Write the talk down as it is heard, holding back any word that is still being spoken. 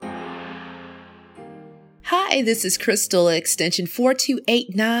Hi, this is Crystal, extension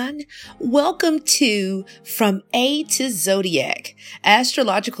 4289. Welcome to From A to Zodiac,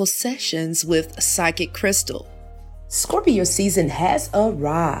 astrological sessions with Psychic Crystal. Scorpio season has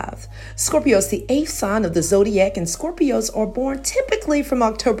arrived. Scorpio is the 8th sign of the Zodiac, and Scorpios are born typically from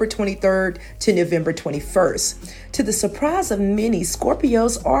October 23rd to November 21st. To the surprise of many,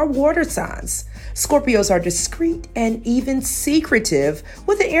 Scorpios are water signs. Scorpios are discreet and even secretive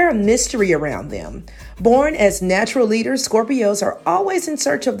with an air of mystery around them. Born as natural leaders, Scorpios are always in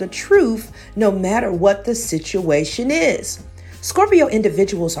search of the truth, no matter what the situation is. Scorpio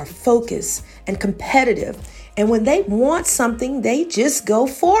individuals are focused and competitive, and when they want something, they just go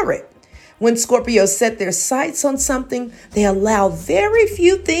for it. When Scorpios set their sights on something, they allow very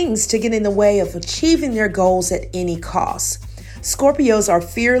few things to get in the way of achieving their goals at any cost. Scorpios are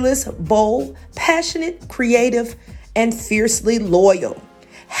fearless, bold, passionate, creative, and fiercely loyal.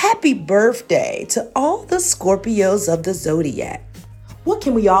 Happy birthday to all the Scorpios of the Zodiac. What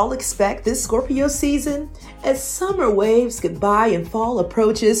can we all expect this Scorpio season? As summer waves goodbye and fall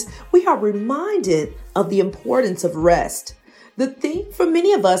approaches, we are reminded of the importance of rest. The theme for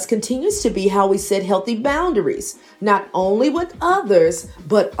many of us continues to be how we set healthy boundaries, not only with others,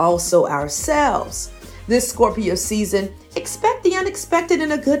 but also ourselves. This Scorpio season, expect the unexpected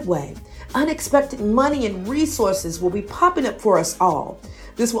in a good way. Unexpected money and resources will be popping up for us all.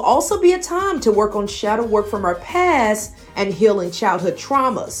 This will also be a time to work on shadow work from our past and healing childhood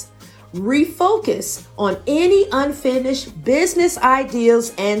traumas. Refocus on any unfinished business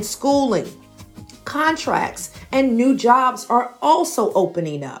ideas and schooling. Contracts and new jobs are also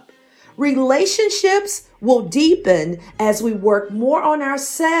opening up. Relationships will deepen as we work more on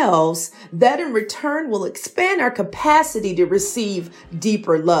ourselves. That in return will expand our capacity to receive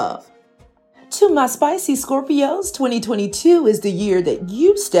deeper love. To my spicy Scorpios, 2022 is the year that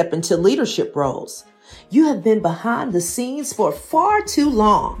you step into leadership roles. You have been behind the scenes for far too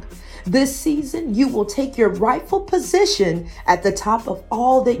long. This season, you will take your rightful position at the top of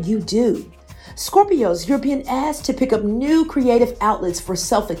all that you do. Scorpios, you're being asked to pick up new creative outlets for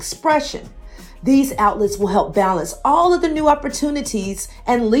self-expression. These outlets will help balance all of the new opportunities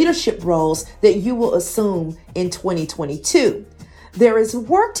and leadership roles that you will assume in 2022. There is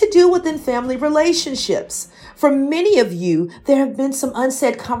work to do within family relationships. For many of you, there have been some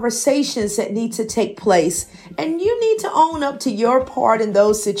unsaid conversations that need to take place, and you need to own up to your part in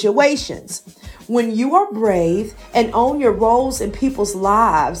those situations. When you are brave and own your roles in people's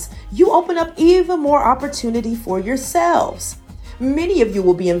lives, you open up even more opportunity for yourselves. Many of you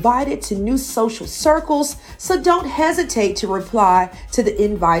will be invited to new social circles, so don't hesitate to reply to the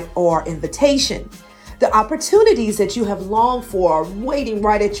invite or invitation. The opportunities that you have longed for are waiting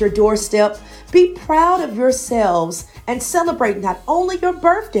right at your doorstep. Be proud of yourselves and celebrate not only your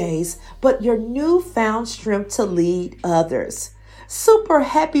birthdays, but your newfound strength to lead others. Super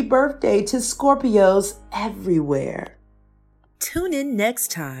happy birthday to Scorpios everywhere. Tune in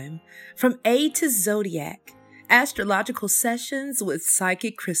next time from A to Zodiac, astrological sessions with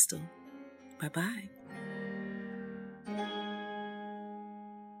Psychic Crystal. Bye-bye.